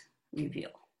that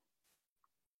reveal.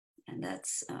 And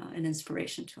that's an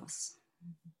inspiration to us.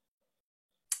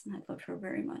 I love her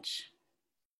very much.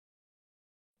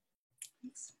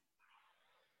 Thanks.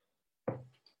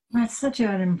 That's such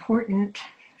an important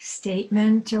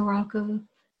statement, Joraku,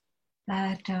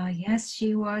 that yes,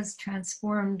 she was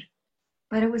transformed,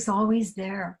 but it was always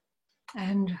there.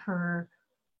 And her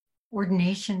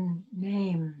ordination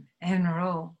name,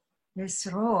 Enro, this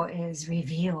Ro is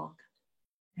revealed.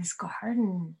 This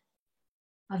garden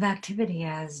of activity,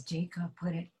 as Jika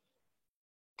put it,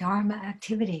 Dharma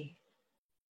activity,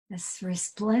 this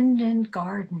resplendent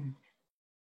garden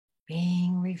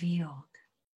being revealed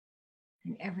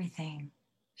in everything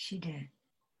she did.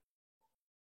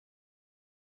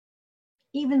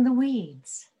 Even the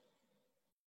weeds,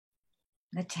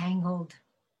 the tangled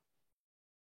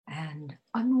and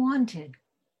unwanted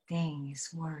things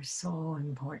were so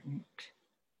important.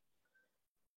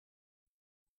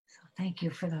 So thank you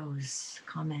for those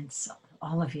comments,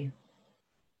 all of you.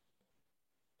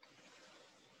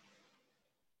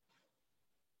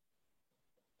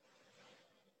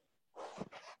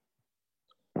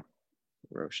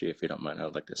 Roshi, if you don't mind,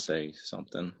 I'd like to say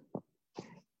something.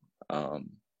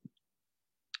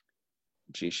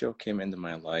 Jisho came into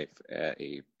my life at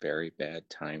a very bad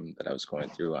time that I was going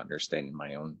through, understanding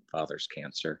my own father's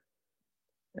cancer.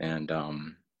 And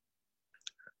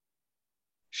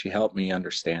she helped me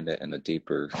understand it in a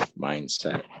deeper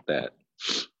mindset that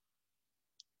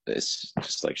it's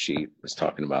just like she was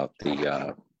talking about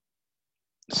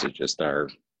this is just our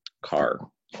car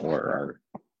or our,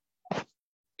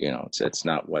 it's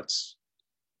not what's,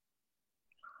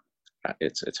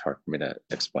 it's hard for me to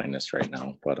explain this right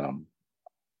now, but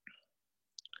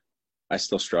I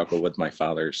still struggle with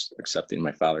accepting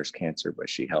my father's cancer, but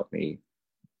she helped me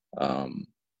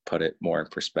put it more in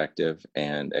perspective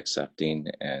and accepting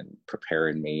and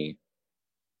preparing me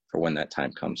for when that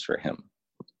time comes for him.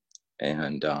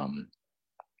 And the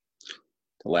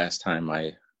last time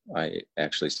I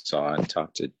actually saw and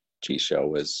talked to Jisho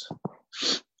was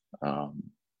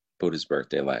Buddha's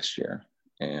birthday last year.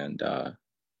 And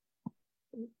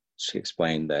she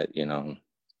explained that,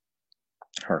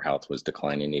 her health was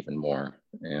declining even more.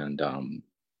 And,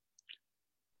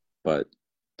 but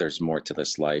there's more to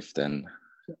this life than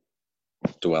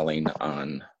dwelling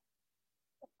on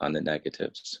the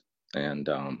negatives. And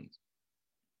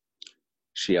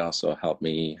she also helped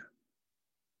me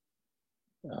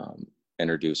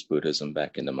introduce Buddhism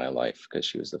back into my life because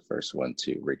she was the first one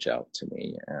to reach out to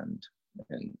me and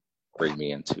bring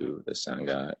me into the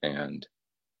Sangha. And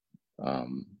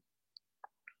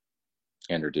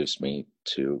introduced me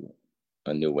to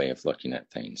a new way of looking at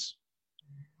things.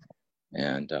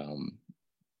 And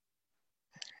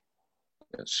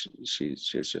she's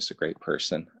just a great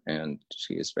person, and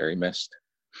she is very missed.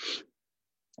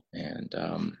 And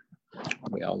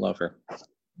we all love her.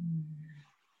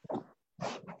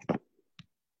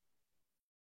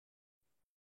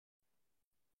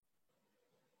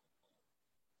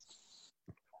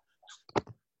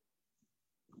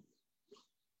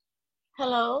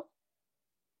 Hello?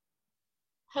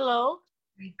 Hello?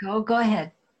 Go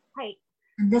ahead. Hi.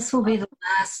 And this will be the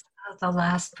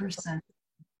last person.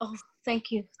 Oh,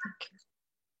 thank you.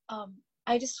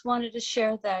 I just wanted to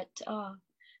share that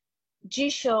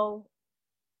Jisho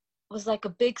was like a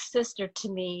big sister to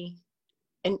me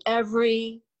in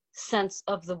every sense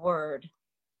of the word,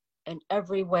 in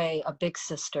every way, a big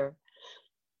sister.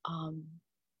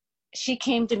 She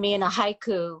came to me in a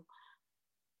haiku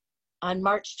on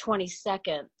March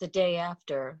 22nd, the day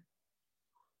after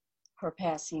her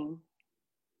passing.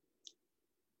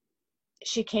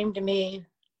 She came to me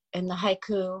in the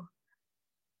haiku,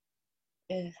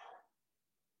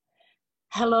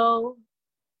 hello,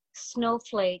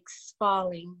 snowflakes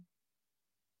falling,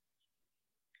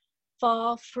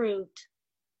 fall fruit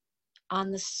on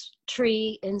the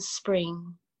tree in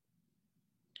spring,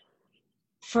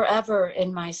 forever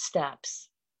in my steps.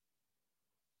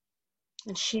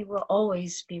 And she will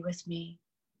always be with me.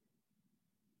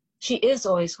 She is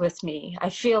always with me.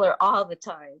 I feel her all the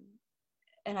time.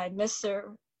 And I miss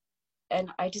her.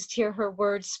 And I just hear her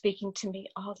words speaking to me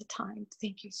all the time.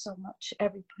 Thank you so much,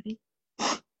 everybody.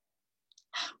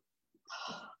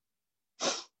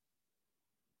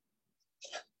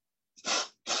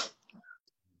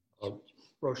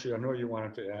 Roshi, I know you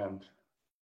wanted to end.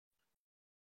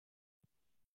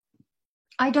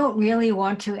 I don't really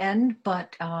want to end,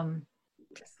 but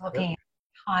just looking at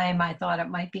time, I thought it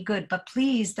might be good. But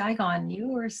please, Daigon, you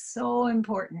were so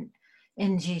important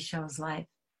in Jisho's life.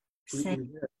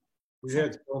 We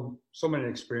had so many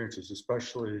experiences,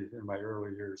 especially in my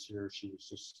early years here. She was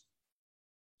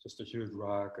just a huge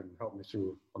rock and helped me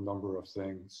through a number of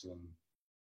things. And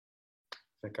I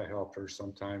think I helped her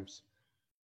sometimes.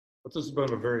 But this has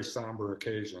been a very somber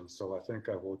occasion, so I think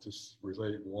I will just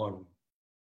relate one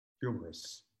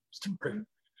humorous story,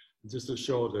 just to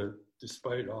show that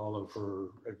despite all of her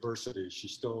adversity, she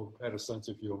still had a sense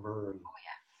of humor and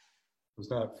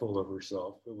was not full of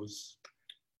herself. It was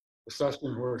a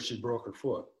session where she broke her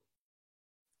foot,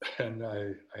 and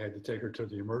I had to take her to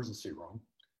the emergency room.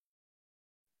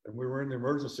 And we were in the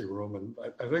emergency room, and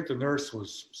I think the nurse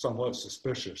was somewhat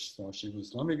suspicious. You know, she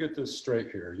was, let me get this straight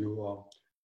here.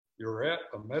 You're at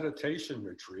a meditation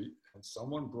retreat, and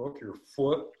someone broke your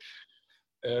foot,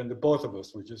 and the both of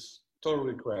us, we just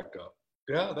totally cracked up.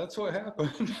 Yeah, that's what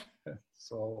happened.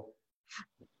 So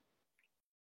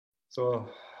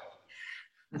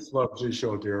I just love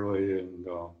Jisho dearly, and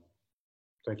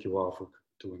thank you all for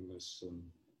doing this, and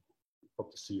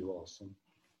hope to see you all soon.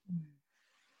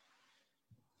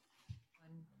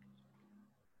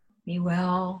 Be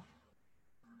well,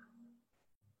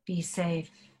 be safe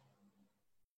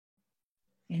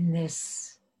in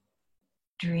this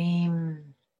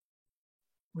dream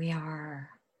we are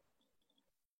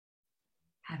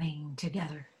having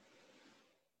together.